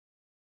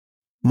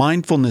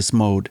Mindfulness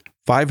Mode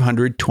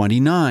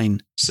 529.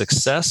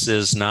 Success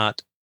is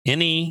not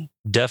any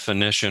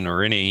definition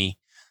or any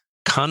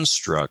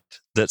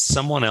construct that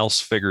someone else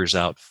figures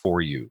out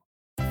for you.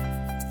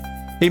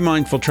 Hey,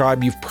 Mindful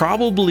Tribe, you've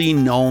probably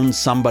known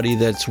somebody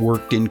that's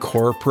worked in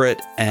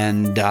corporate,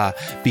 and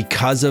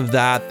because of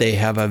that, they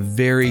have a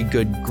very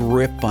good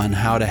grip on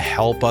how to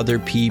help other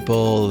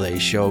people. They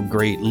show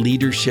great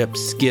leadership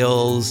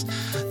skills.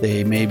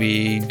 They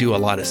maybe do a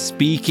lot of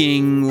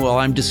speaking. Well,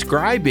 I'm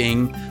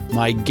describing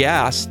my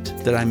guest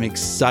that I'm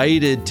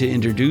excited to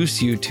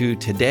introduce you to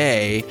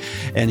today,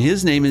 and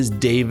his name is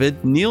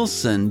David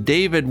Nielsen.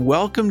 David,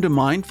 welcome to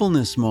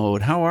Mindfulness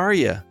Mode. How are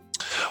you?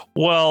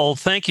 Well,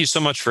 thank you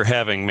so much for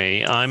having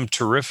me. I'm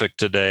terrific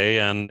today.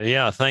 And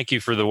thank you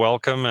for the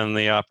welcome and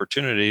the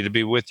opportunity to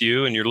be with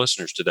you and your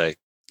listeners today.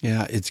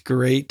 Yeah, it's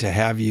great to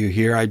have you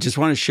here. I just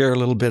want to share a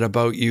little bit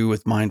about you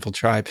with Mindful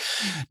Tribe.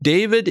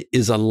 David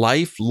is a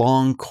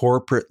lifelong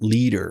corporate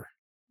leader,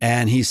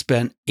 and he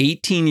spent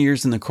 18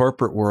 years in the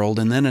corporate world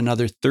and then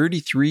another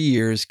 33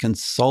 years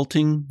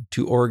consulting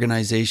to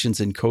organizations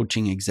and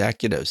coaching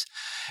executives.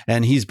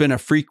 And he's been a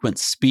frequent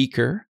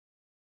speaker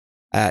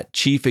at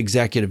Chief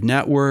Executive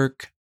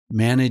Network,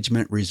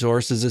 Management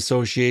Resources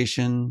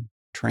Association,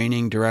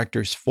 Training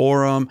Directors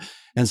Forum,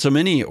 and so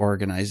many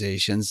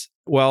organizations.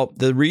 Well,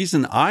 the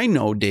reason I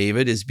know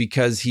David is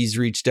because he's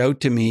reached out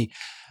to me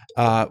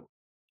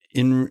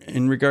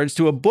in regards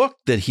to a book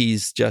that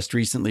he's just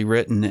recently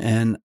written,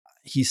 and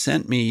he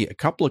sent me a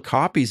couple of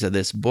copies of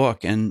this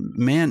book, and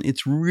man,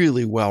 it's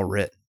really well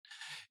written.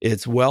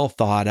 It's well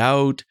thought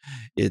out.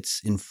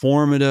 It's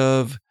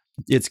informative.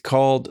 It's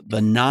called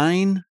The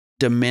 9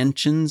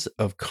 Dimensions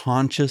of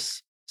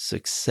Conscious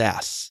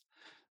Success.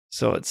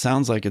 So it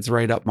sounds like it's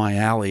right up my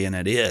alley, and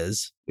it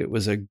is. It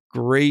was a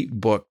great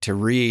book to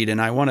read, and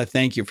I want to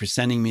thank you for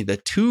sending me the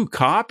 2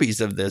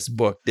 copies of this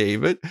book,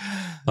 David.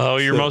 Oh,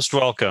 you're most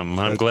welcome.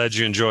 I'm glad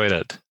you enjoyed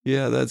it.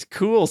 Yeah, that's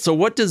cool. So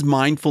what does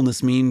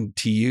mindfulness mean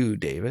to you,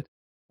 David?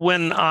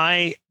 When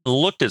I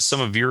looked at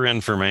some of your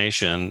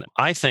information,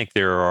 I think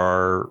there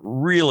are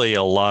really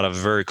a lot of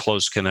very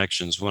close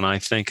connections when I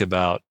think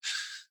about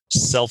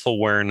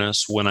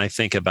self-awareness, when I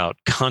think about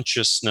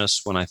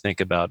consciousness, when I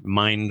think about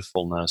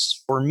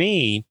mindfulness. For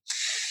me,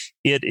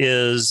 it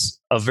is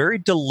a very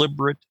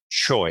deliberate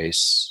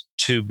choice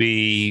to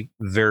be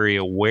very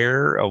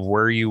aware of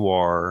where you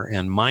are.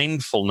 And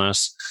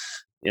mindfulness,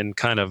 in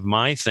kind of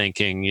my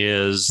thinking,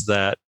 is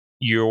that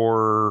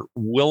you're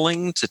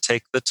willing to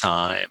take the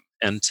time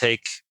and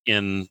take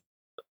in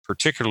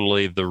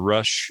particularly the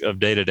rush of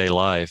day-to-day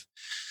life,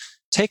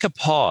 take a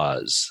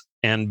pause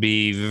and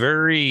be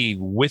very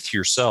with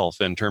yourself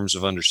in terms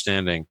of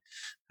understanding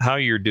how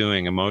you're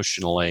doing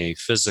emotionally,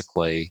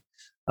 physically,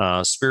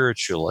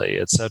 spiritually,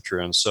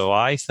 etc. And so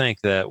I think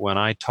that when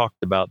I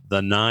talked about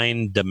the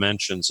 9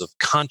 dimensions of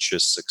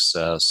conscious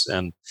success,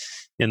 and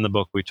in the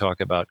book we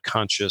talk about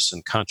conscious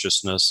and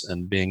consciousness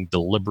and being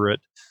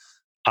deliberate,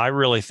 I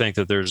really think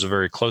that there's a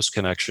very close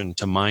connection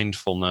to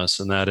mindfulness,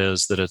 and that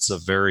is that it's a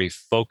very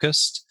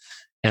focused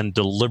and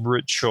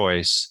deliberate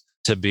choice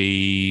to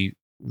be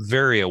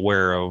very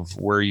aware of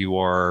where you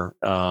are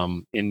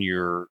in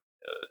your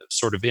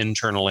sort of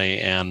internally,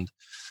 and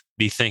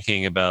be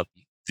thinking about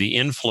the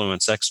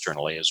influence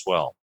externally as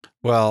well.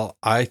 Well,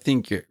 I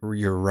think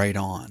you're right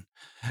on.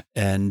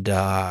 And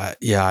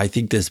I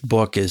think this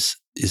book is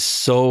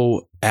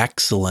so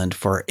excellent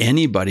for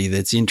anybody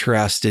that's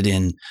interested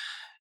in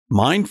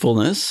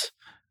mindfulness,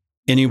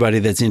 anybody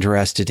that's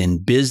interested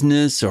in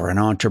business, or an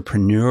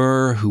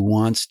entrepreneur who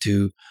wants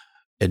to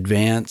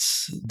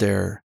advance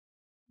their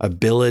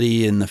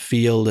ability in the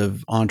field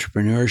of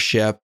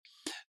entrepreneurship.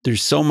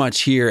 There's so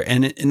much here.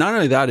 And not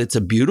only that, it's a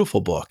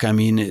beautiful book. I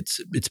mean, it's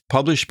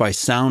published by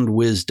Sound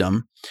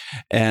Wisdom.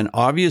 And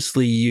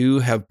obviously you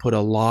have put a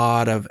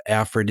lot of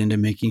effort into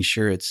making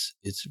sure it's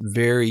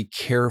very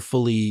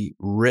carefully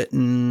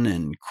written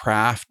and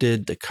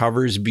crafted. The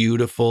cover's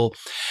beautiful.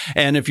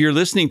 And if you're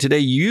listening today,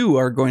 you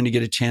are going to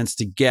get a chance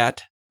to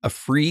get a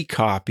free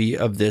copy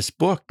of this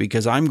book,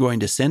 because I'm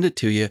going to send it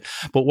to you.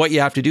 But what you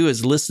have to do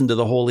is listen to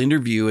the whole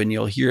interview, and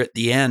you'll hear at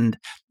the end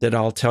that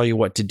I'll tell you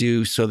what to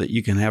do so that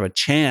you can have a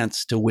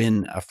chance to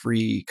win a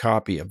free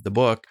copy of the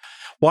book.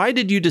 Why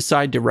did you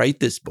decide to write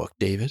this book,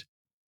 David?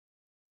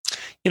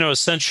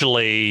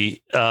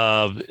 Essentially,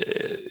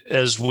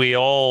 as we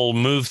all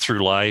move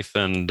through life,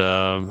 and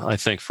I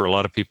think for a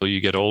lot of people,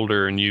 you get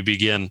older and you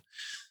begin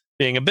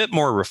being a bit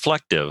more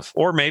reflective,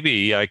 or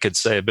maybe I could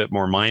say a bit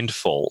more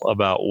mindful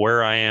about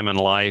where I am in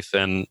life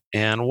and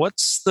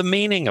what's the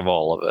meaning of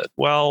all of it.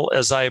 Well,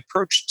 as I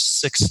approached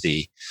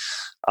 60,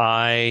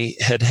 I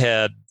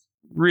had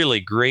really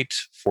great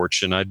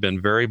fortune. I'd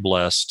been very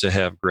blessed to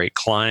have great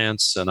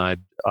clients, and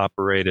I'd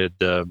operated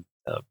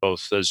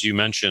both, as you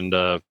mentioned,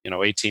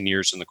 18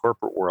 years in the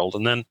corporate world,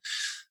 and then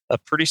a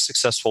pretty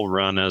successful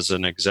run as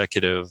an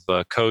executive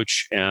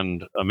coach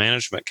and a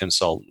management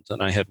consultant.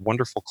 And I had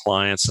wonderful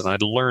clients, and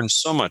I'd learned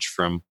so much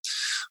from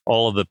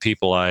all of the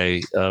people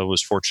I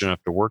was fortunate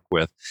enough to work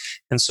with.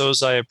 And so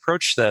as I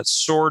approached that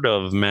sort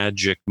of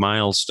magic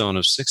milestone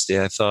of 60,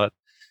 I thought,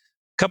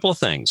 couple of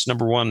things.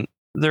 Number one,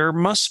 there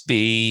must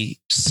be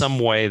some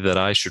way that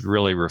I should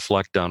really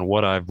reflect on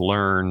what I've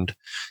learned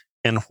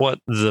and what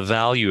the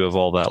value of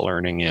all that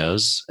learning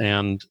is.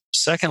 And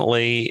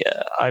secondly,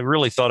 I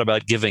really thought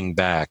about giving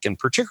back, and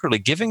particularly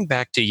giving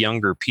back to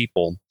younger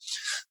people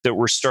that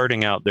were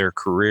starting out their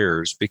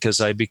careers,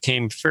 because I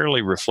became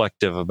fairly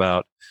reflective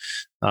about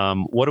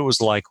what it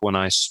was like when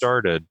I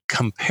started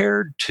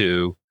compared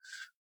to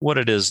what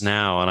it is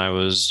now. And I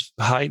was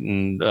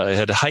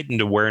had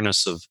heightened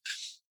awareness of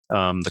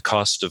the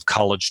cost of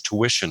college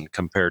tuition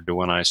compared to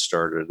when I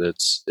started.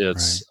 It's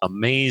Right.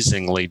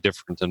 amazingly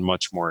different and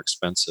much more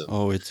expensive.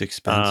 Oh, it's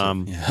expensive.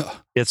 Um, Yeah.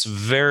 it's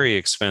very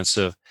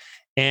expensive.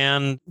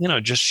 And,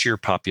 just sheer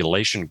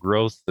population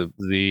growth,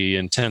 the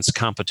intense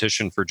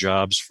competition for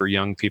jobs for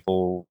young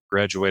people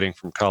graduating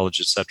from college,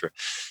 et cetera.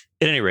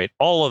 At any rate,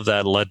 all of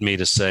that led me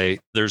to say,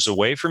 there's a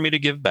way for me to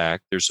give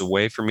back. There's a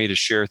way for me to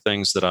share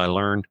things that I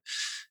learned.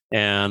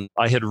 And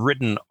I had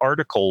written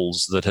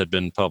articles that had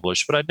been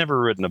published, but I'd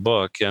never written a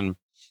book. And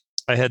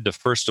I had to,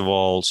 first of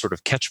all, sort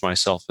of catch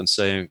myself and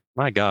say,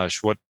 my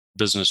gosh, what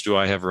business do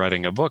I have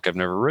writing a book? I've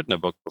never written a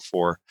book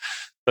before,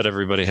 but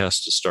everybody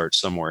has to start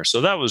somewhere. So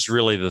that was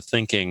really the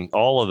thinking,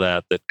 all of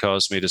that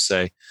caused me to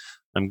say,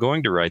 I'm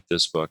going to write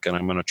this book, and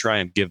I'm going to try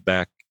and give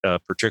back,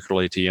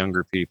 particularly to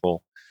younger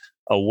people,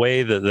 a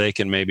way that they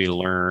can maybe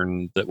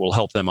learn that will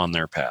help them on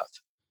their path.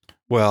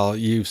 Well,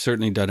 you've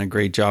certainly done a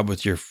great job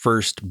with your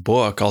first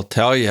book, I'll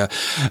tell you.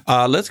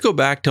 Let's go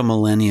back to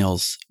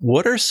millennials.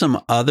 What are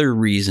some other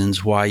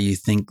reasons why you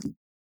think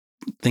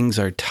things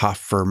are tough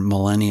for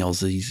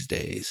millennials these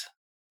days?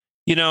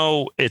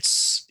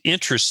 It's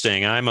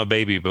interesting. I'm a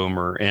baby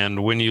boomer,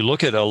 and when you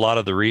look at a lot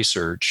of the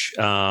research,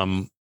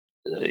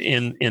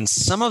 in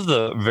some of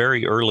the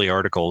very early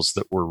articles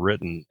that were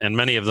written, and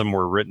many of them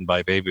were written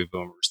by baby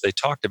boomers, they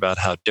talked about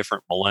how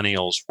different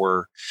millennials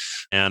were,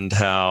 and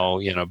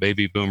how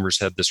baby boomers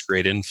had this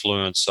great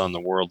influence on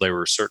the world. They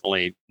were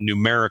certainly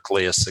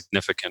numerically a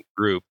significant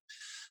group.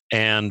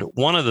 And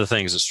one of the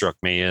things that struck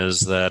me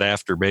is that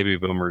after baby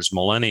boomers,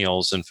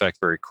 millennials, in fact,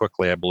 very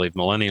quickly, I believe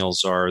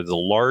millennials are the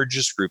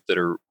largest group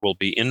that will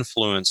be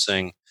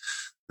influencing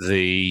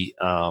the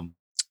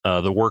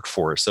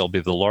workforce. They'll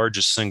be the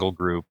largest single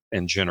group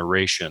and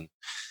generation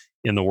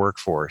in the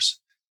workforce.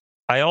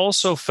 I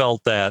also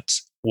felt that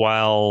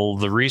while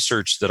the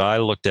research that I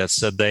looked at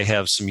said they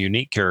have some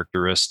unique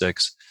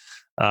characteristics,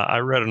 I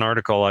read an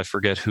article, I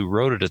forget who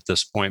wrote it at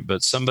this point,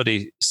 but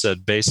somebody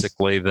said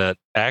basically that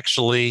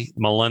actually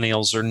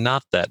millennials are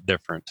not that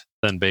different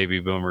than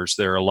baby boomers.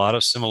 There are a lot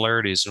of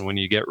similarities, and when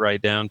you get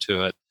right down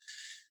to it,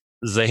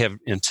 they have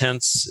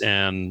intense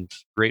and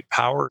great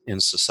power in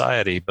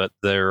society, but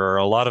there are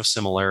a lot of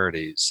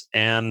similarities.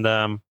 And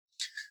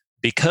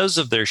because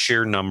of their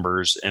sheer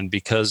numbers, and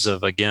because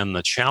of, again,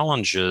 the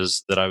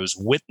challenges that I was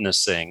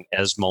witnessing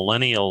as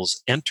millennials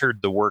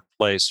entered the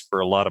workplace for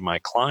a lot of my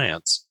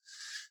clients,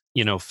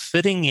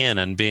 fitting in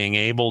and being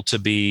able to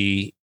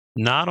be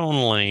not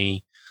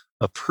only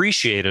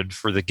appreciated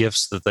for the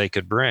gifts that they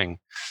could bring,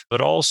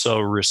 but also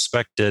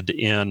respected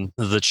in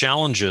the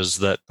challenges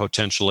that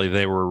potentially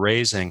they were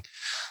raising.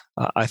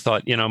 I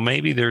thought,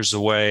 maybe there's a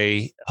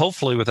way,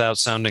 hopefully without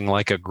sounding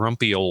like a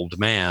grumpy old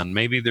man,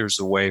 maybe there's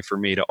a way for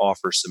me to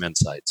offer some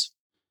insights.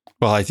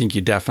 Well, I think you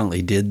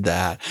definitely did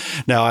that.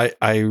 Now,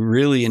 I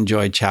really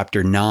enjoyed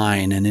chapter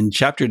 9. And in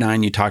chapter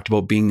 9, you talked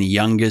about being the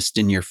youngest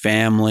in your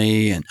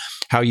family and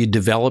how you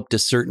developed a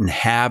certain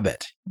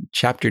habit.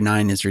 Chapter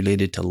 9 is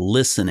related to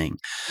listening.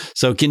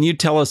 So can you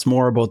tell us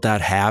more about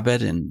that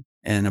habit and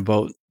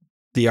about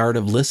the art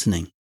of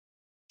listening?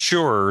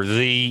 Sure.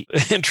 The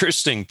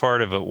interesting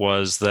part of it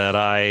was that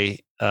I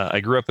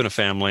grew up in a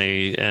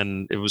family,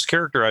 and it was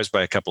characterized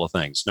by a couple of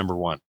things. Number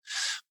one,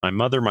 my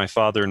mother, my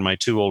father, and my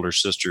two older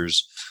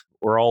sisters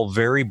were all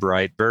very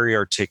bright, very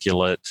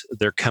articulate.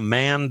 Their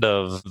command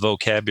of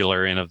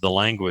vocabulary and of the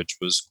language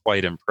was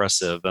quite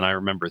impressive, and I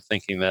remember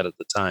thinking that at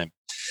the time.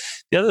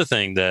 The other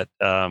thing that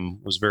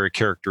was very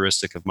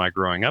characteristic of my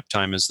growing up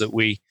time is that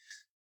we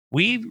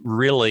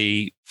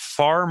really,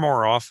 far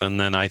more often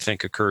than I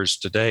think occurs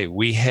today,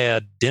 we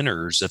had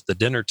dinners at the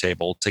dinner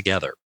table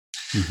together.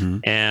 Mm-hmm.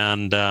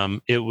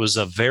 And it was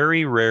a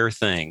very rare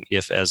thing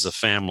if, as a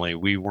family,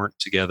 we weren't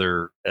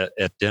together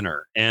at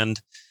dinner. And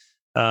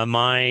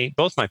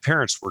both my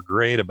parents were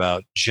great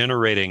about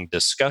generating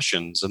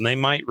discussions, and they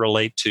might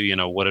relate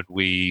to, what did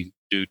we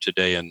do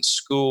today in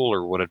school,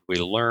 or what did we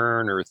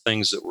learn, or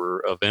things that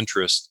were of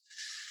interest.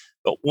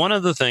 But one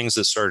of the things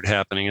that started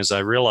happening is I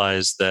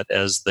realized that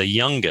as the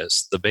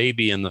youngest, the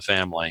baby in the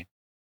family,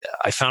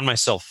 I found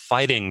myself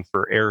fighting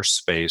for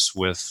airspace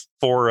with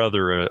four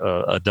other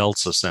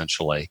adults,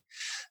 essentially.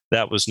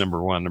 That was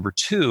number one. Number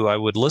two, I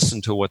would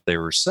listen to what they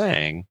were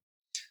saying,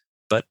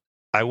 but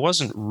I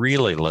wasn't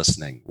really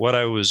listening. What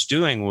I was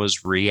doing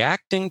was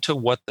reacting to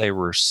what they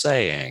were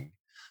saying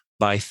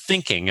by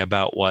thinking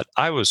about what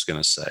I was going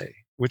to say,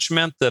 which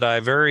meant that I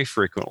very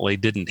frequently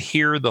didn't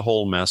hear the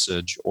whole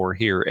message or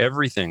hear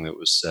everything that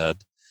was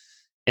said.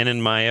 And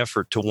in my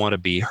effort to want to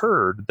be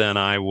heard, then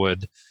I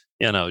would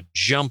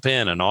jump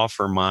in and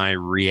offer my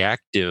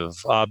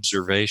reactive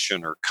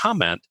observation or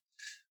comment,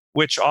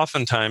 which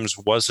oftentimes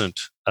wasn't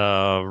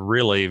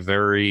really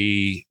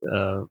very,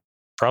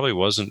 probably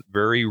wasn't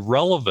very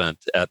relevant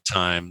at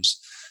times,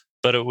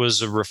 but it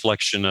was a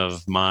reflection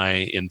of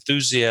my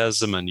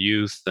enthusiasm and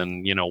youth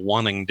and,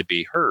 wanting to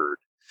be heard.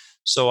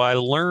 So I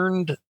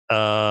learned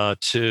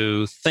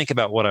to think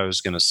about what I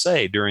was going to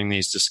say during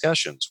these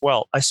discussions.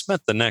 Well, I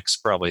spent the next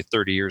probably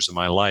 30 years of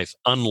my life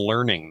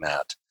unlearning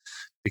that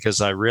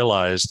because I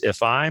realized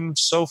if I'm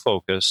so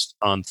focused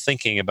on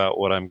thinking about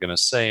what I'm going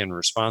to say in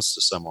response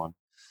to someone,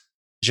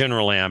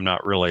 generally I'm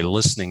not really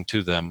listening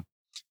to them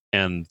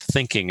and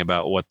thinking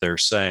about what they're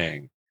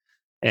saying.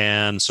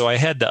 And so I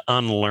had to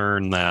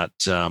unlearn that,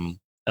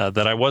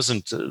 that I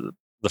wasn't,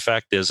 the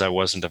fact is, I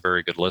wasn't a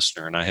very good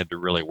listener, and I had to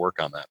really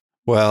work on that.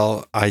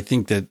 Well, I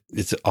think that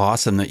it's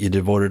awesome that you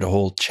devoted a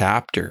whole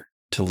chapter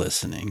to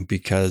listening,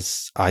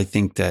 because I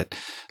think that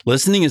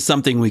listening is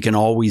something we can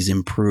always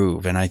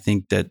improve. And I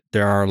think that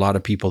there are a lot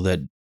of people that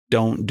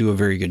don't do a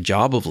very good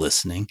job of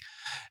listening.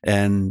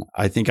 And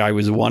I think I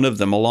was one of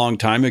them. A long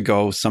time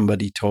ago,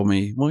 somebody told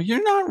me, well,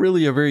 you're not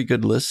really a very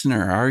good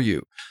listener, are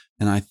you?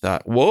 And I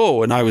thought,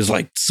 whoa. And I was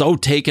like so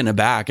taken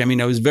aback. I mean,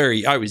 I was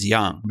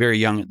young, very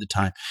young at the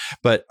time,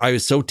 but I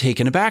was so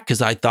taken aback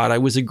because I thought I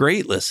was a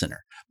great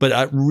listener. But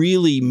it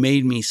really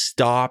made me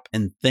stop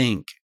and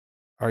think,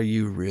 are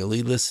you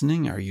really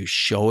listening? Are you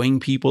showing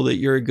people that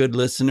you're a good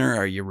listener?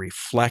 Are you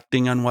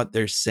reflecting on what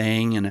they're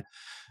saying in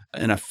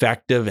an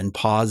effective and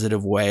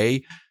positive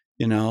way?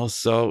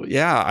 So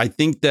yeah, I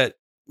think that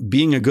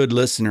being a good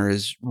listener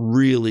is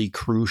really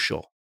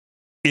crucial.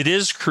 It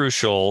is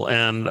crucial.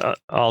 And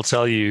I'll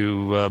tell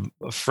you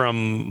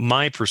from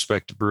my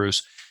perspective,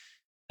 Bruce,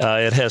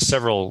 it has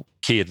several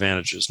key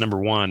advantages. Number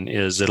one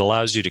is it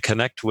allows you to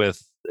connect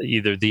with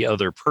either the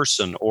other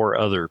person or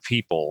other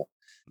people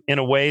in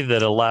a way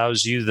that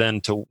allows you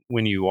then to,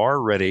 when you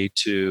are ready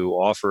to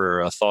offer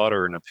a thought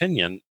or an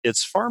opinion,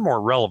 it's far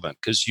more relevant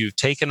because you've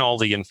taken all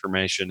the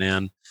information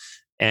in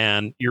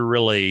and you're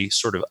really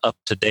sort of up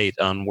to date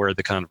on where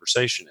the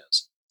conversation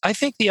is. I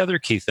think the other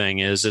key thing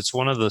is it's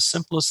one of the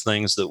simplest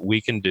things that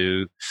we can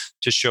do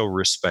to show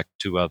respect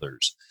to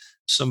others.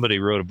 Somebody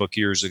wrote a book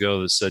years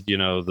ago that said,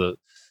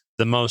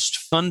 the most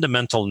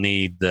fundamental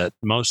need that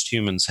most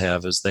humans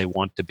have is they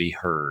want to be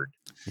heard.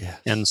 Yes.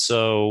 And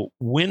so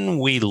when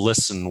we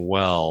listen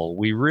well,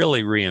 we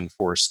really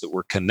reinforce that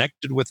we're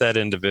connected with that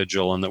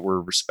individual and that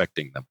we're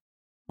respecting them.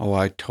 Oh,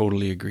 I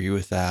totally agree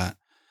with that.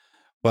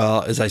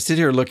 Well, as I sit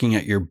here looking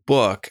at your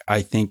book,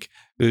 I think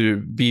it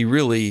would be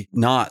really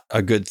not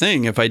a good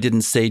thing if I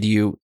didn't say to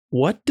you,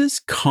 what does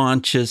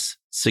conscious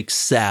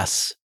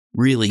success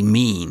really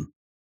mean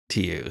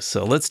to you?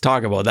 So let's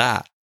talk about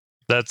that.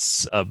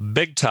 That's a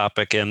big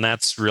topic, and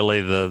that's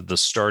really the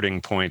starting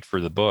point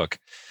for the book.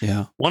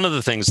 Yeah. One of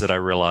the things that I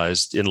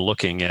realized in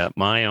looking at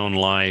my own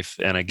life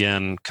and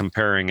again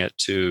comparing it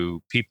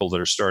to people that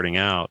are starting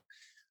out,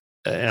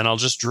 and I'll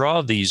just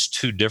draw these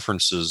two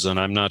differences, and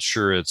I'm not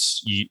sure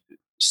it's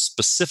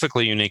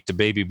specifically unique to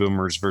baby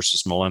boomers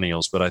versus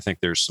millennials, but I think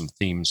there's some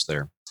themes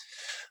there.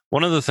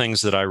 One of the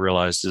things that I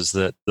realized is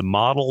that the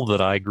model that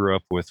I grew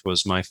up with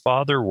was my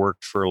father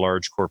worked for a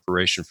large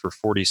corporation for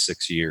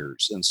 46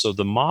 years. And so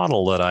the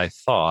model that I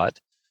thought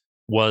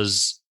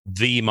was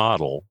the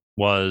model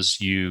was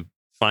you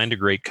find a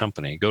great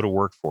company, go to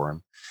work for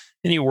them,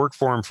 and you work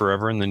for them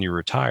forever and then you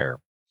retire.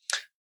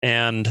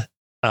 And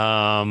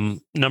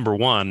number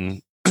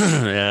one,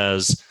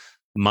 as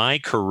my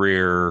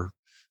career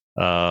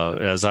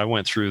as I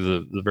went through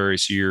the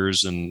various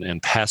years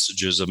and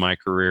passages of my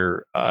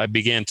career, I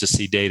began to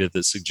see data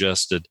that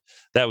suggested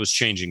that was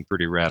changing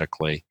pretty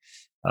radically.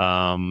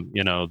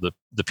 The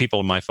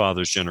people of my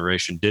father's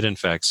generation did in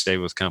fact stay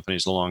with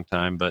companies a long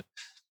time, but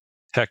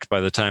heck,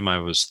 by the time I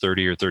was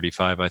 30 or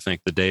 35, I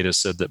think the data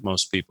said that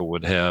most people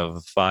would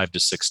have 5 to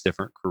 6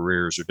 different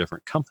careers or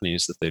different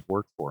companies that they'd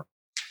work for.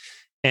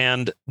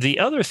 And the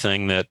other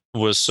thing that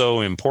was so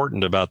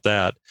important about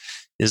that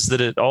is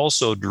that it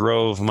also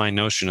drove my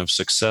notion of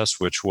success,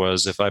 which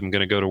was if I'm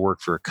going to go to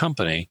work for a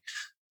company,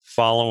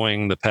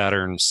 following the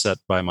pattern set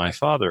by my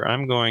father,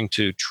 I'm going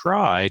to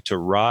try to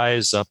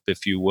rise up,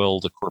 if you will,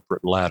 the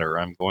corporate ladder.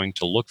 I'm going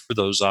to look for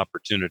those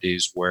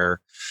opportunities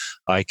where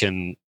I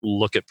can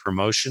look at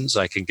promotions,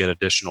 I can get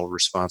additional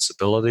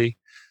responsibility.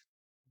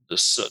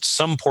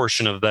 Some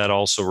portion of that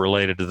also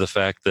related to the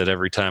fact that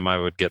every time I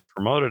would get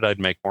promoted, I'd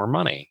make more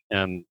money.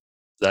 And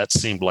that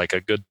seemed like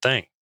a good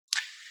thing.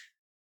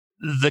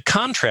 The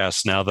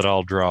contrast now that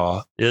I'll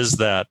draw is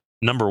that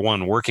number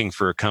one, working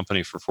for a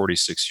company for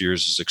 46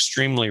 years is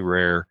extremely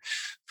rare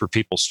for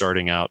people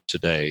starting out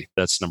today.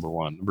 That's number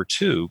one. Number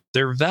two,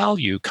 their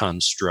value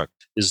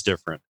construct is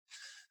different.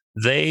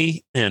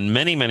 They, in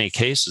many, many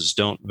cases,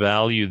 don't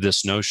value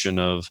this notion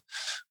of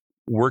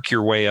work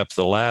your way up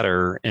the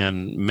ladder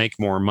and make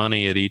more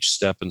money at each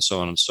step and so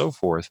on and so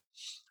forth.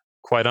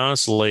 Quite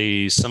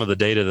honestly, some of the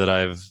data that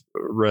I've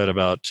read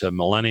about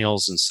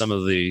millennials and some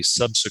of the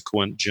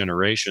subsequent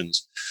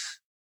generations,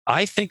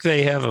 I think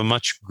they have a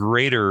much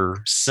greater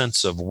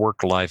sense of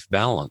work-life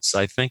balance.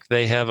 I think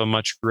they have a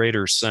much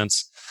greater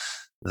sense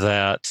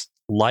that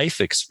life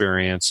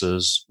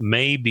experiences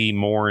may be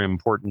more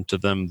important to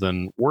them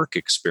than work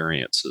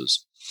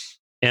experiences.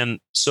 And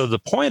so the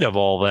point of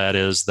all that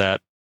is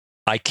that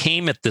I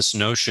came at this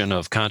notion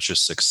of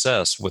conscious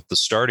success with the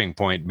starting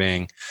point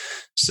being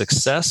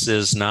success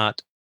is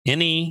not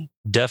any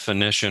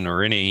definition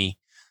or any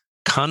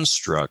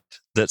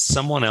construct that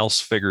someone else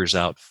figures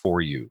out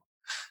for you.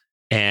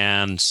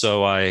 And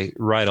so I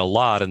write a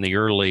lot in the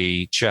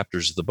early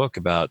chapters of the book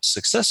about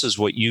success is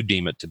what you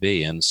deem it to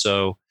be. And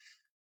so,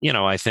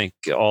 I think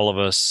all of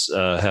us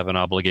have an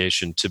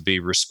obligation to be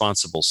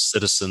responsible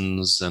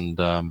citizens,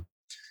 and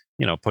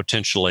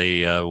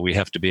potentially we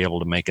have to be able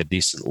to make a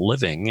decent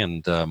living.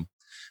 And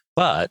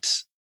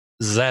but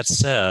that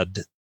said,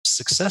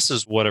 success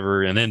is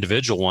whatever an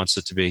individual wants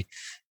it to be,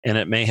 and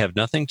it may have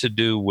nothing to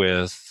do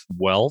with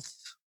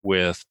wealth,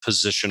 with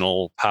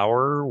positional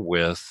power,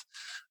 with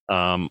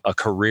a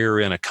career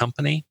in a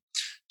company.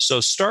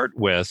 So start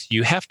with,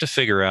 you have to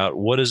figure out,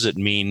 what does it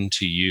mean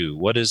to you?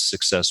 What does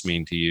success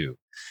mean to you?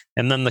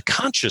 And then the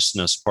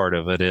consciousness part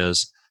of it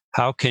is,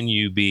 how can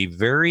you be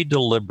very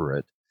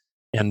deliberate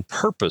and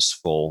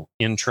purposeful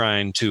in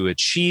trying to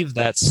achieve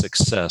that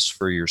success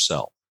for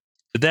yourself?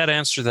 Did that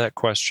answer that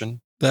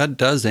question? That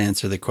does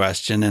answer the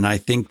question. And I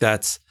think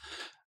that's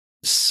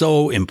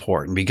so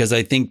important, because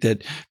I think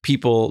that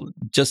people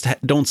just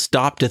don't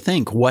stop to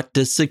think, what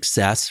does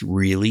success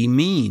really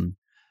mean?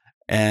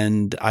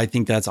 And I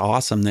think that's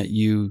awesome that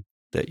you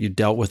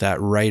dealt with that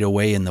right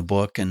away in the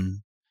book,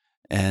 and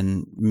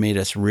made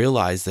us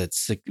realize that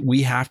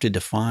we have to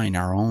define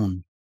our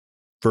own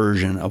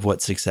version of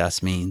what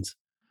success means.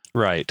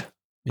 Right.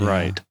 Yeah,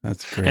 right.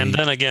 That's great. And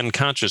then again,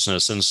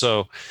 consciousness. And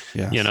so,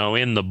 yes.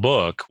 In the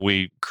book,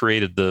 we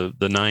created the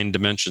 9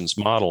 dimensions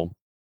model.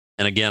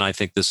 And again, I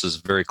think this is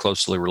very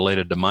closely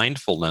related to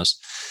mindfulness.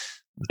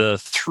 The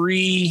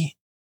 3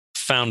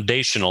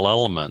 foundational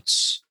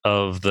elements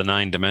of the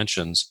 9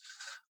 dimensions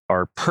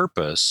are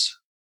purpose,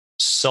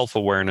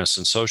 self-awareness,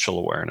 and social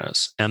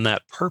awareness. And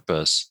that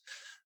purpose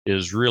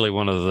is really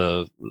one of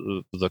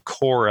the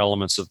core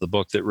elements of the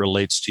book that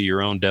relates to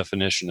your own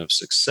definition of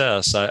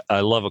success.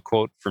 I love a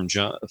quote from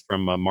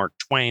Mark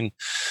Twain,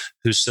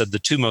 who said, "The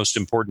 2 most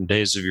important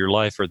days of your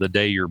life are the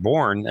day you're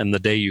born and the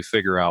day you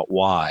figure out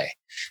why."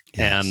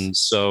 Yes. And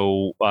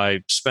so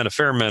I spent a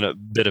fair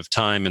bit of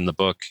time in the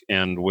book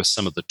and with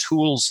some of the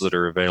tools that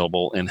are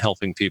available in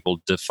helping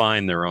people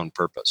define their own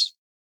purpose.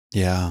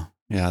 Yeah,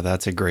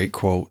 that's a great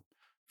quote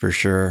for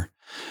sure.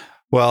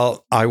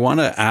 Well, I want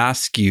to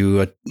ask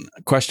you a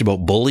question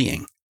about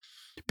bullying,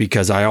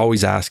 because I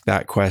always ask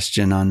that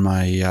question on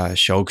my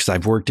show, because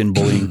I've worked in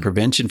bullying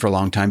prevention for a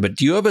long time. But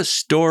do you have a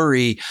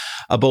story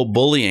about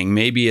bullying?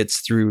 Maybe it's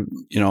through,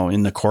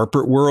 in the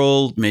corporate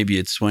world, maybe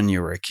it's when you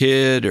were a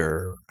kid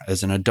or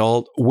as an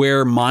adult,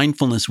 where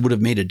mindfulness would have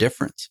made a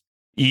difference.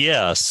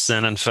 Yes,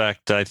 and in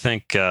fact, I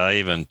think I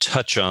even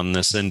touch on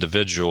this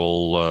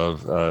individual.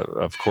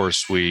 Of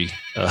course, we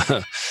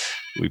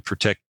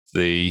protect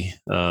the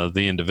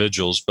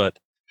individuals, but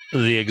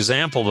the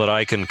example that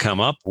I can come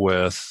up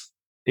with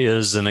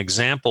is an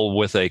example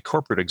with a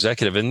corporate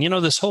executive. And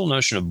this whole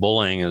notion of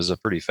bullying is a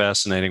pretty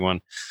fascinating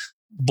one.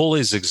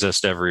 Bullies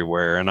exist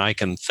everywhere, and I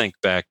can think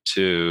back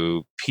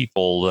to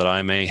people that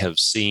I may have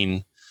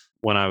seen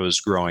when I was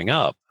growing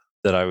up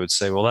that I would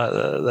say, well,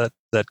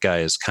 that guy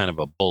is kind of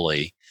a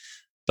bully.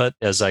 But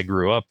as I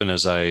grew up and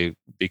as I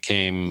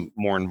became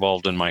more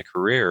involved in my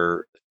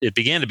career, it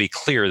began to be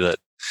clear that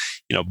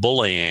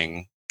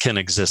bullying can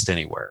exist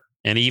anywhere,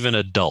 and even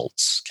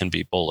adults can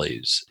be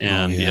bullies.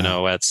 And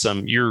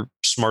you're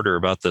smarter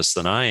about this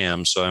than I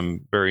am, so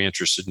I'm very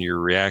interested in your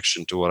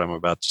reaction to what I'm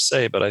about to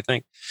say. But I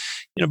think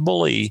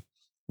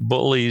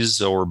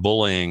bullies or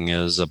bullying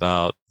is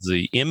about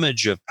the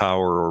image of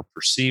power or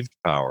perceived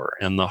power,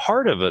 and the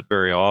heart of it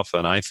very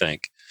often, I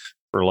think,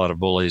 for a lot of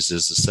bullies,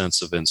 is a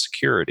sense of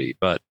insecurity.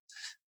 But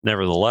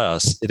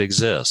nevertheless, it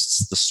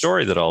exists. The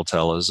story that I'll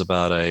tell is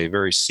about a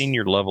very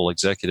senior level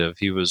executive.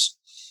 He was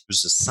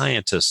a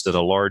scientist at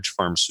a large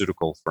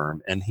pharmaceutical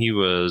firm, and he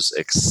was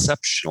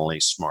exceptionally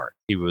smart.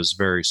 He was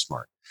very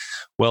smart.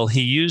 Well,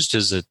 he used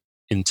his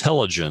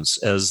intelligence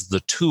as the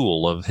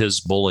tool of his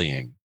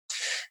bullying.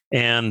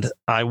 And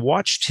I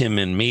watched him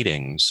in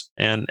meetings.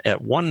 And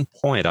at one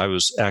point, I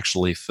was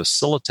actually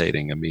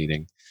facilitating a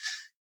meeting.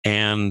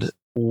 And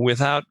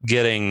without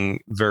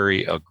getting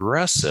very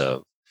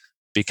aggressive,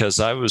 because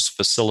I was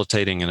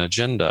facilitating an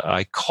agenda,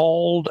 I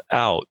called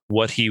out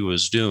what he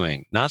was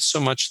doing. Not so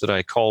much that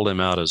I called him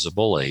out as a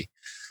bully,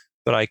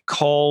 but I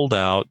called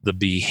out the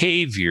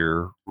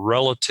behavior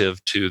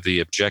relative to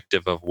the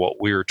objective of what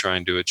we were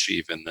trying to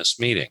achieve in this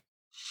meeting.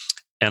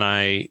 And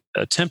I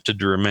attempted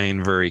to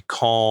remain very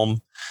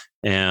calm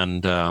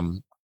and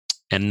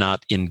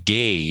not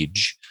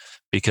engage,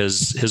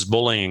 because his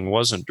bullying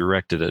wasn't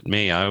directed at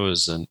me. I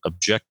was an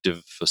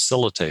objective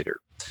facilitator.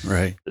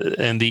 Right.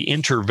 And the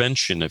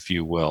intervention, if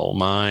you will,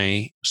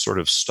 my sort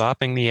of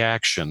stopping the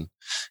action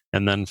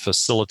and then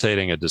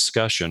facilitating a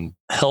discussion,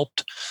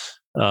 helped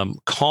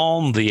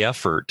calm the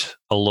effort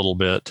a little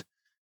bit.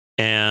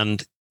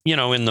 And,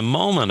 in the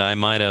moment, I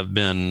might have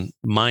been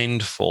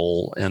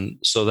mindful. And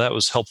so that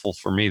was helpful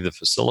for me, the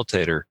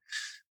facilitator.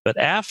 But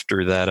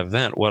after that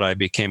event, what I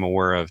became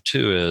aware of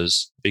too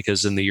is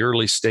because in the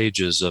early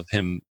stages of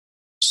him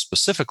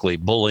specifically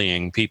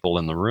bullying people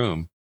in the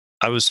room,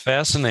 I was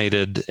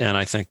fascinated. And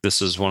I think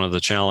this is one of the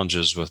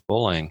challenges with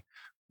bullying.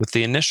 With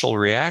the initial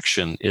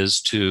reaction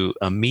is to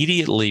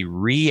immediately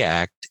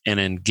react and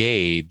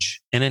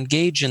engage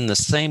in the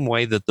same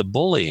way that the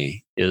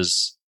bully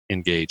is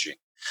engaging,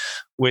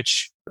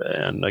 which,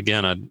 and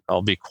again,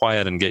 I'll be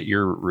quiet and get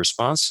your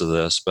response to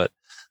this, but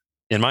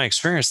in my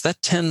experience,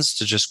 that tends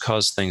to just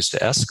cause things to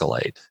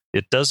escalate.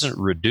 It doesn't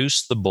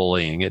reduce the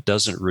bullying. It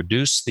doesn't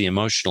reduce the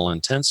emotional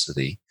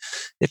intensity.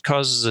 It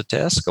causes it to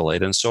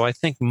escalate. And so I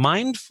think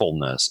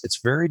mindfulness, it's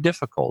very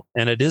difficult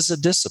and it is a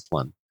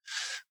discipline.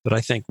 But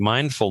I think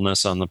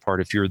mindfulness on the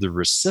part, if you're the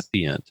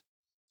recipient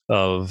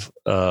of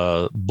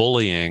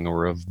bullying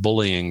or of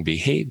bullying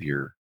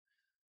behavior,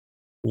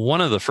 one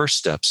of the first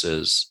steps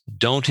is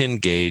don't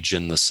engage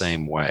in the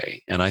same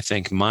way. And I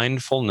think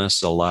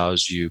mindfulness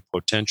allows you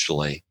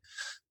potentially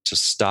to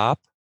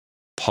stop,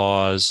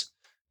 pause,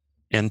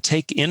 and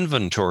take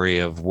inventory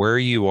of where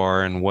you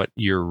are and what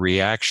your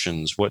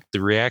reactions, what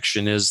the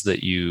reaction is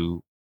that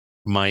you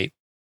might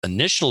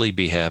initially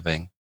be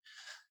having.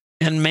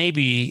 And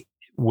maybe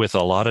with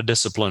a lot of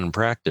discipline and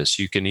practice,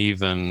 you can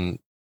even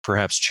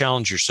perhaps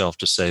challenge yourself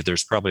to say,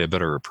 there's probably a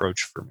better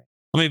approach for me.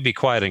 Let me be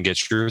quiet and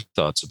get your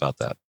thoughts about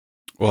that.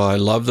 Well, I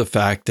love the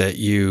fact that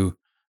you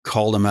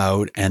called him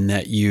out and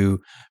that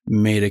you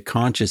made a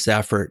conscious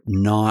effort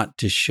not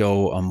to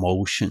show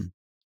emotion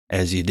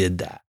as you did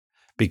that,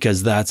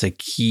 because that's a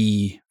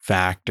key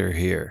factor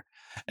here.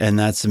 And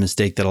that's the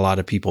mistake that a lot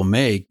of people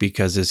make,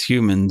 because as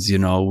humans,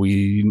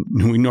 we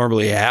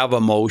normally have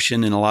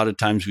emotion, and a lot of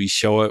times we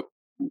show it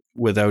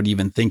without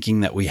even thinking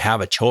that we have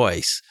a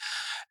choice.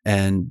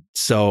 And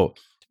so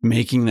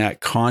making that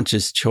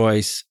conscious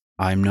choice,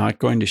 I'm not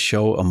going to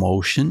show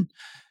emotion,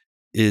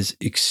 is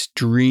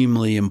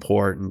extremely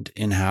important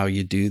in how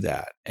you do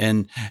that.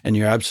 And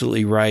you're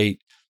absolutely right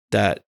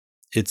that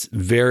it's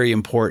very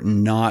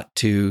important not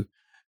to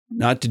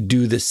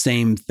do the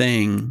same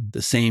thing,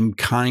 the same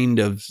kind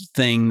of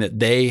thing that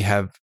they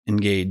have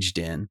engaged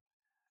in.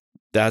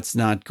 That's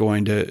not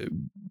going to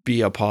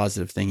be a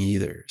positive thing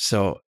either.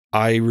 So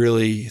I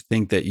really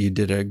think that you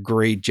did a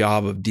great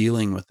job of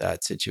dealing with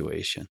that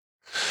situation.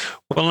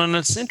 Well, and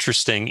it's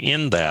interesting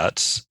in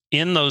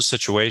those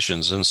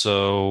situations, and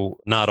so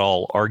not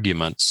all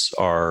arguments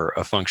are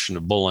a function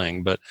of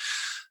bullying, but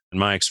in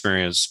my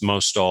experience,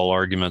 most all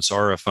arguments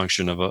are a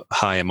function of a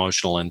high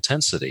emotional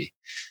intensity.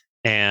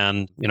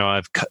 And,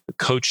 I've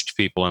coached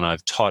people and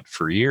I've taught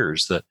for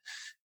years that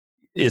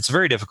it's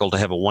very difficult to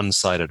have a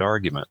one-sided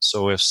argument.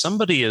 So if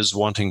somebody is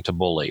wanting to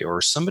bully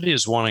or somebody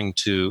is wanting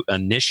to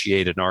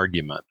initiate an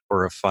argument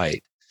or a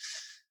fight,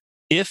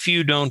 if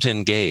you don't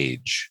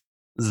engage,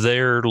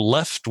 they're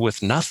left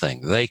with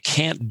nothing. They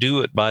can't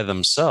do it by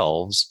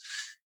themselves.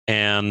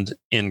 And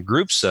in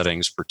group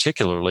settings,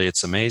 particularly,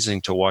 it's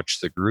amazing to watch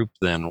the group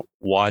then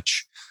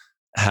watch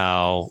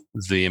how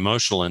the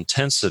emotional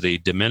intensity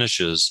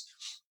diminishes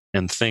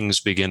and things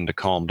begin to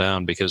calm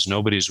down because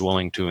nobody's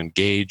willing to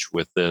engage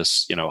with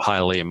this,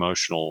 highly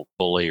emotional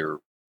bully or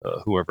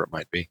whoever it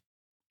might be.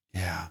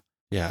 Yeah.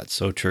 Yeah. It's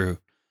so true.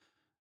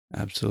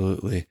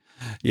 Absolutely.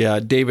 Yeah.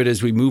 David,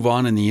 as we move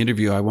on in the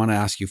interview, I want to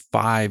ask you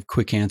 5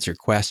 quick answer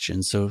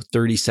questions. So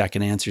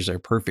 30-second answers are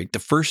perfect. The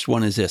first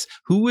one is this: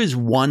 who is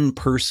one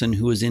person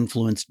who has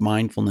influenced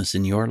mindfulness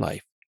in your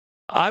life?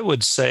 I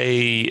would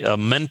say a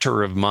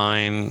mentor of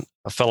mine,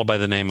 a fellow by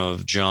the name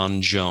of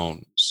John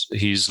Jones.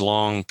 He's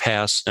long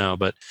passed now,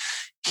 but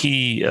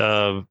he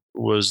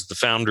was the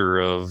founder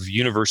of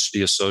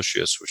University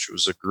Associates, which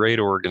was a great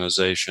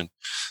organization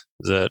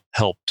that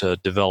helped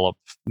develop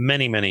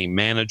many, many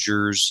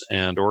managers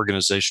and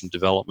organization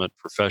development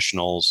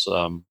professionals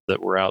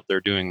that were out there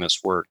doing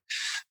this work.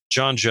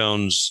 John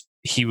Jones,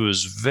 he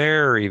was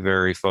very,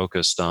 very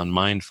focused on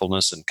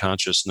mindfulness and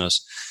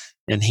consciousness,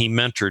 and he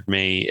mentored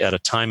me at a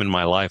time in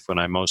my life when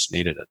I most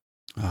needed it.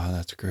 Oh,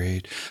 that's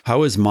great.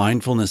 How has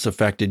mindfulness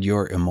affected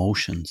your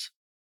emotions?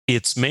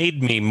 It's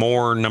made me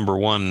more, number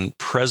one,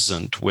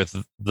 present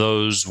with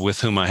those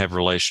with whom I have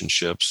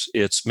relationships.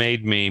 It's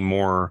made me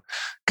more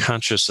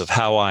conscious of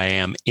how I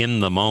am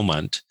in the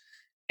moment.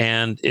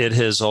 And it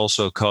has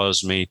also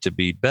caused me to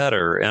be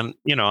better. And,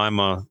 I'm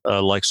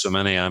like so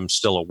many, I'm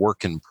still a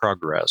work in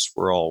progress.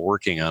 We're all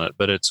working on it,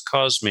 but it's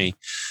caused me,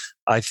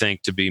 I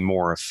think, to be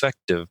more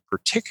effective,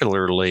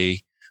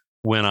 particularly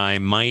when I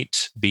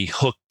might be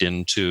hooked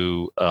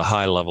into a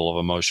high level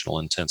of emotional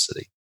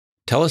intensity.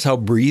 Tell us how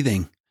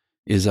breathing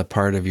is a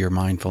part of your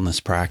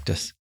mindfulness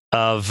practice.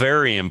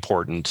 Very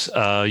important.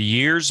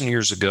 Years and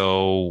years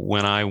ago,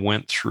 when I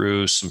went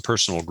through some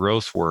personal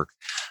growth work,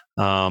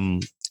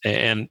 and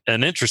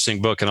an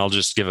interesting book, and I'll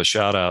just give a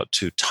shout out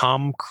to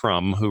Tom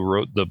Crum, who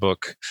wrote the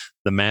book,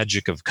 The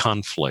Magic of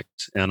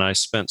Conflict. And I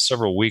spent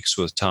several weeks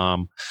with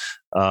Tom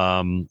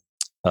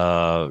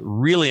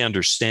really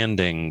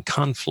understanding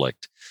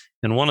conflict.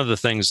 And one of the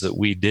things that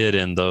we did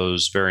in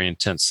those very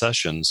intense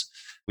sessions,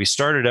 we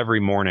started every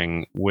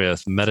morning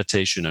with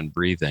meditation and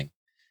breathing.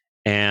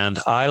 And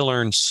I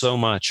learned so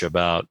much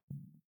about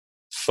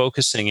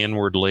focusing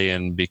inwardly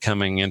and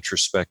becoming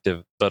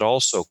introspective, but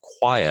also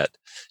quiet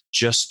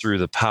just through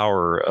the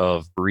power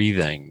of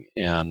breathing.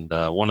 And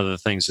one of the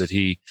things that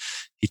he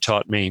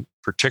taught me,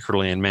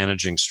 particularly in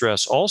managing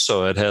stress,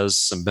 also it has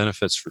some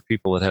benefits for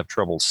people that have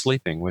trouble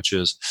sleeping, which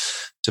is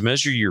to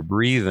measure your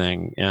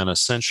breathing and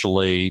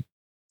essentially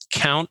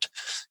count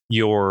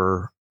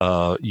your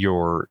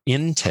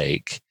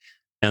intake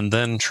and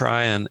then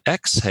try and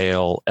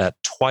exhale at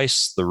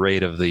twice the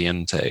rate of the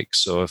intake.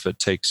 So if it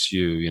takes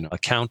you, a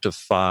count of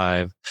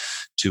 5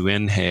 to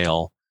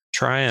inhale,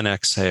 try and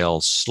exhale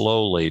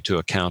slowly to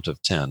a count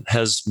of 10.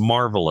 Has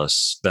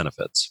marvelous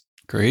benefits.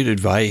 Great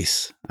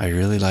advice. I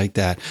really like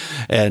that.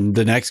 And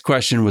the next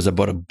question was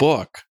about a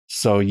book.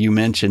 So you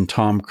mentioned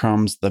Tom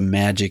Crumb's The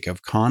Magic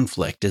of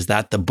Conflict. Is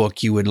that the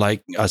book you would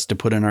like us to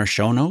put in our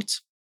show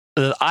notes?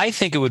 I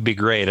think it would be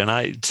great,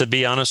 and to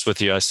be honest with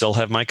you, I still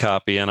have my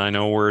copy, and I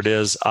know where it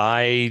is.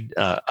 I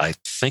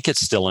think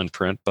it's still in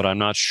print, but I'm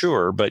not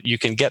sure. But you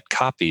can get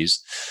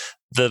copies.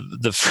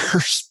 The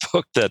first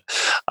book that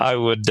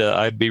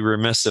I'd be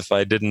remiss if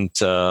I didn't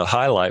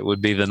highlight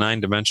would be The 9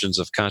 Dimensions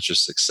of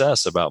Conscious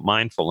Success, about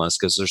mindfulness,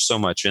 because there's so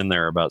much in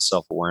there about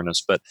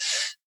self-awareness. But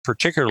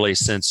particularly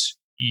since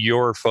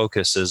your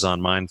focus is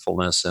on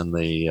mindfulness and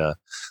the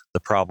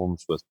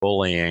problems with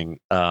bullying.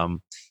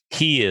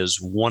 He is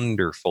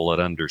wonderful at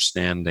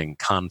understanding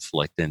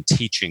conflict and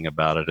teaching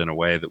about it in a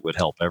way that would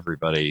help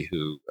everybody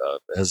who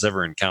has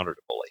ever encountered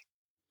a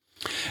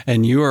bully.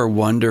 And you are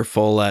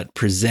wonderful at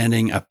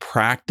presenting a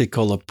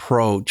practical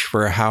approach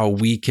for how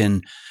we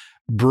can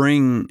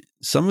bring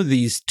some of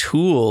these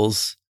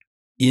tools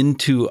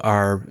into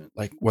our,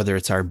 like, whether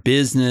it's our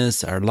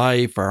business, our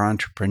life, our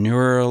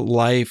entrepreneurial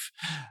life,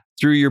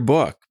 through your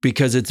book,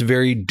 because it's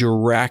very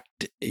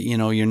direct.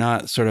 You're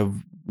not sort of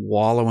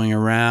wallowing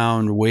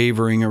around,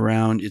 wavering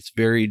around. It's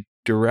very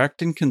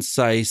direct and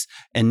concise,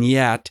 and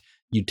yet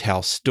you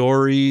tell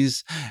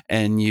stories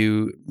and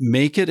you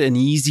make it an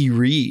easy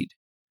read.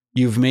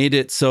 You've made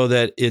it so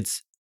that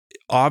it's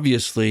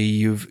obviously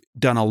you've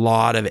done a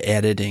lot of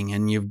editing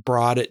and you've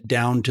brought it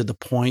down to the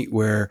point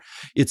where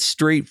it's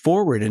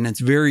straightforward and it's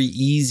very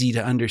easy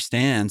to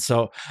understand.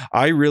 So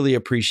I really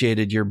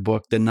appreciated your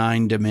book, The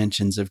 9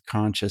 Dimensions of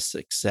Conscious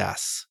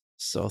Success.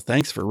 So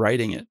thanks for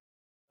writing it.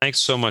 Thanks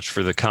so much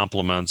for the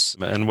compliments.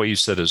 And what you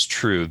said is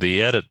true.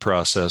 The edit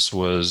process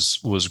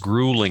was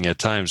grueling at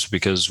times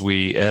because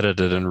we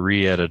edited and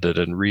re-edited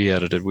and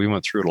re-edited. We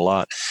went through it a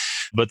lot.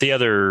 But the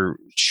other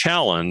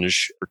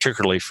challenge,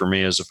 particularly for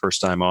me as a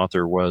first-time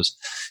author, was,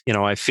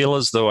 I feel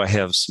as though I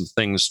have some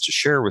things to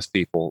share with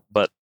people,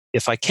 but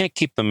if I can't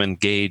keep them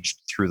engaged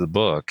through the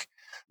book,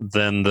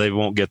 then they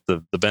won't get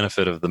the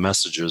benefit of the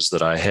messages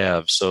that I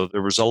have. So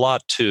there was a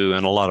lot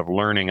and a lot of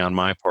learning on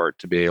my part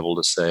to be able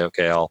to say,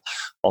 okay,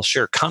 I'll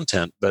share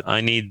content, but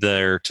I need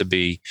there to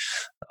be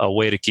a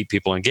way to keep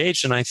people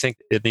engaged. And I think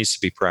it needs to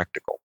be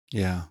practical.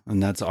 Yeah,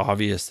 and that's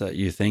obvious that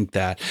you think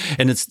that.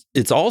 And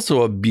it's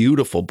also a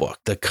beautiful book.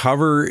 The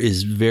cover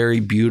is very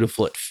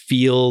beautiful. It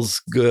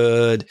feels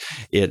good.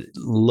 It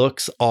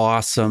looks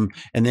awesome.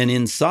 And then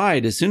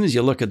inside, as soon as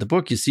you look at the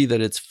book, you see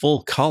that it's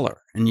full color.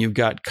 And you've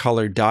got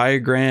color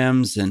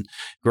diagrams and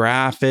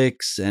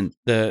graphics, and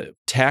the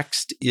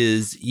text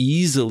is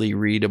easily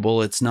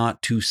readable. It's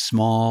not too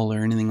small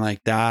or anything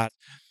like that.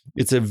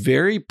 It's a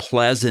very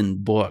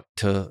pleasant book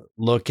to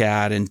look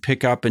at and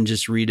pick up and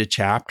just read a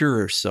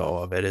chapter or so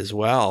of it as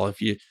well. If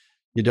you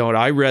don't,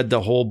 I read the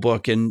whole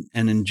book and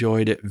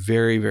enjoyed it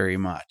very, very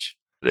much.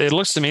 It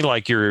looks to me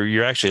like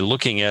you're actually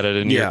looking at it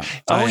and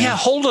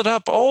hold it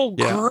up. Oh,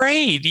 yeah.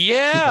 Great.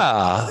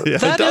 Yeah.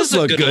 That it does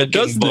look good,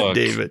 doesn't book.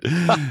 it, David?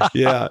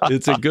 Yeah,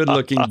 it's a good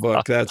looking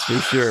book. That's for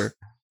sure.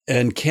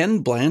 And Ken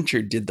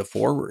Blanchard did the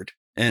foreword.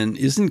 And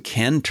isn't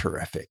Ken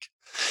terrific?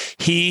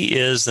 He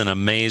is an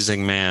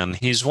amazing man.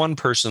 He's one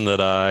person that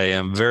I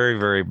am very,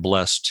 very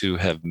blessed to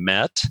have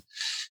met.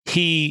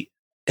 He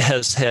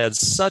has had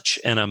such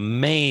an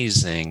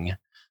amazing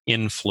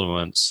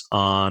influence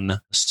on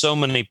so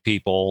many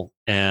people,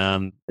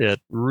 and it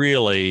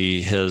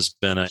really has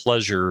been a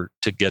pleasure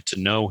to get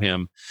to know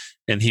him.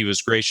 And he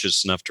was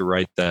gracious enough to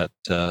write that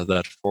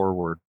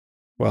foreword.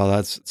 Well,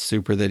 that's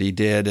super that he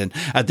did. And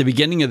at the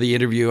beginning of the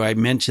interview, I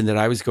mentioned that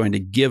I was going to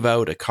give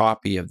out a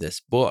copy of this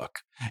book,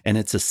 and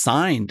it's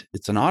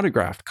an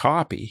autographed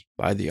copy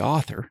by the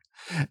author.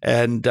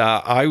 And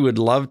I would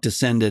love to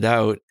send it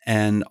out.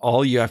 And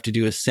all you have to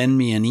do is send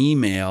me an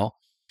email,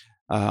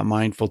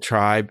 Mindful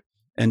Tribe,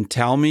 and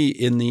tell me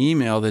in the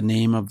email the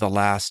name of the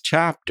last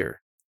chapter.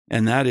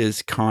 And that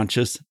is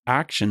Conscious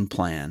Action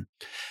Plan.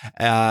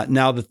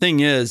 Now, the thing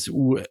is,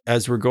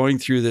 as we're going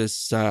through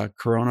this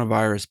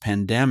coronavirus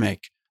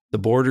pandemic, the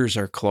borders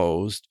are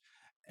closed,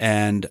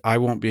 and I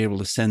won't be able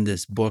to send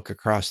this book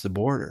across the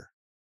border,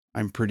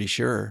 I'm pretty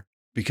sure,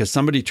 because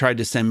somebody tried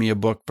to send me a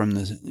book from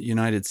the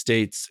United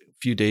States a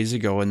few days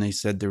ago, and they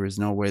said there was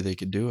no way they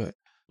could do it.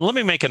 let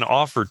me make an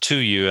offer to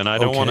you, and I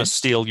don't want to Okay.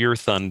 steal your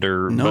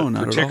thunder, No, but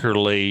not at all.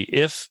 particularly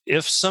if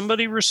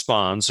somebody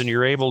responds and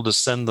you're able to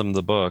send them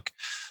the book,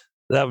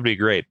 that would be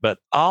great. But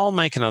I'll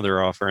make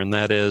another offer, and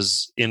that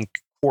is in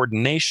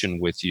coordination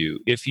with you.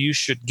 If you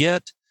should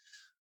get,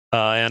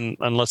 and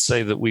let's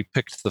say that we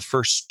picked the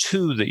first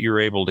two that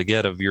you're able to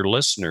get of your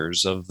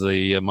listeners of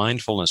the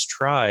Mindfulness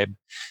Tribe.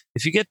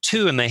 If you get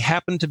two and they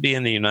happen to be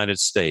in the United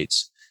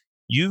States,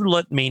 you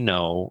let me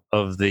know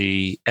of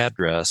the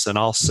address, and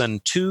I'll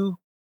send two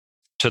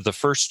to the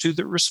first two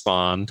that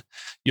respond.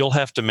 You'll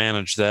have to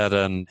manage that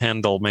and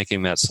handle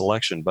making that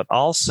selection, but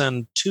I'll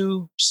send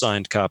two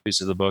signed copies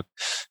of the book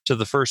to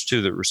the first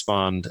two that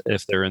respond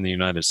if they're in the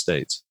United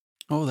States.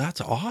 Oh,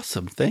 that's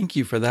awesome. Thank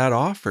you for that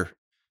offer,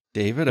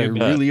 David. I You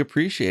bet. really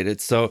appreciate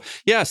it. So,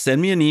 yeah,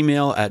 send me an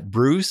email at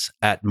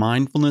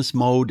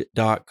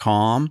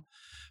bruce@mindfulnessmode.com.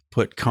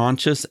 Put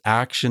Conscious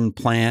Action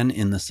Plan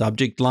in the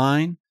subject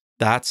line.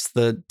 That's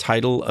the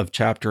title of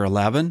chapter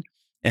 11.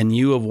 And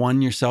you have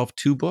won yourself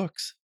 2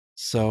 books.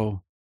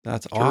 So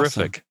that's awesome.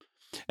 Terrific.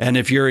 And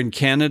if you're in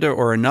Canada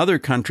or another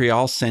country,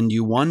 I'll send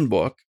you 1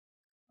 book.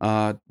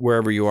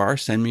 Wherever you are,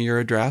 send me your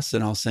address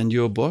and I'll send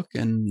you a book.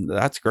 And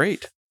that's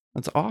great.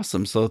 That's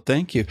awesome. So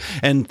thank you.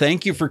 And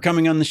thank you for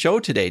coming on the show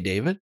today,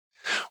 David.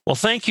 Well,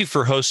 thank you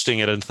for hosting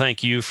it, and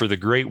thank you for the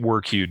great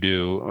work you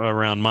do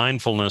around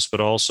mindfulness, but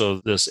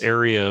also this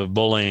area of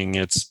bullying.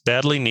 It's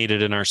badly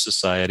needed in our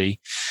society.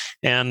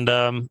 And,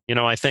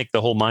 I think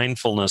the whole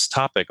mindfulness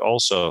topic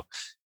also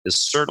is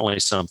certainly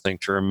something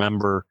to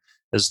remember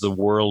as the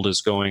world is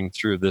going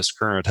through this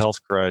current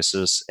health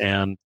crisis,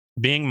 and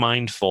being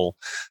mindful,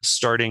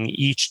 starting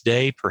each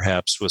day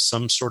perhaps with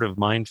some sort of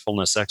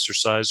mindfulness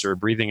exercise or a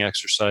breathing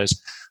exercise,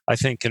 I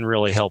think can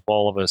really help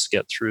all of us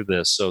get through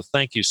this. So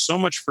thank you so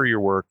much for your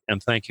work,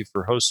 and thank you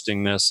for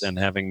hosting this and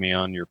having me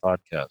on your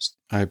podcast.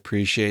 I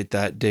appreciate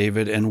that,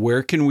 David. And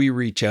where can we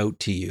reach out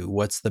to you?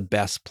 What's the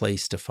best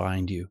place to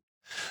find you?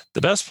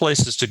 The best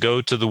place is to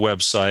go to the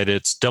website.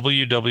 It's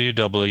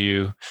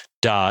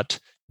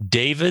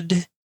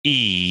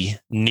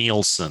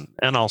www.davidenielsen,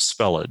 and I'll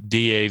spell it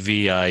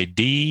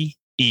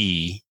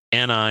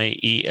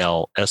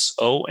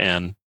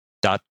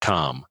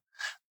DavidEnielson.com.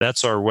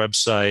 That's our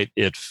website.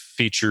 It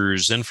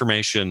features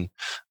information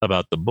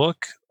about the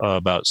book,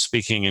 about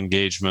speaking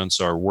engagements,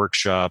 our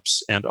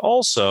workshops, and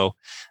also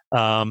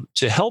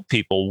to help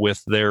people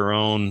with their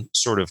own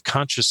sort of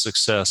conscious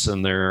success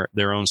and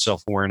their own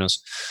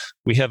self-awareness.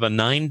 We have a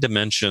 9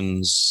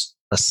 dimensions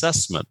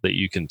assessment that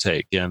you can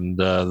take, and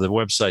the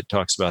website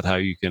talks about how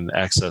you can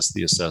access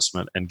the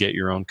assessment and get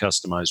your own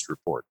customized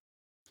report.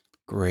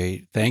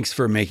 Great. Thanks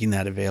for making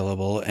that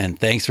available, and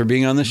thanks for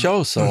being on the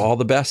show. So all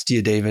the best to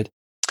you, David.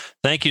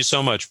 Thank you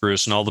so much,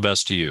 Bruce, and all the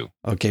best to you.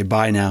 Okay,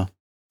 bye now.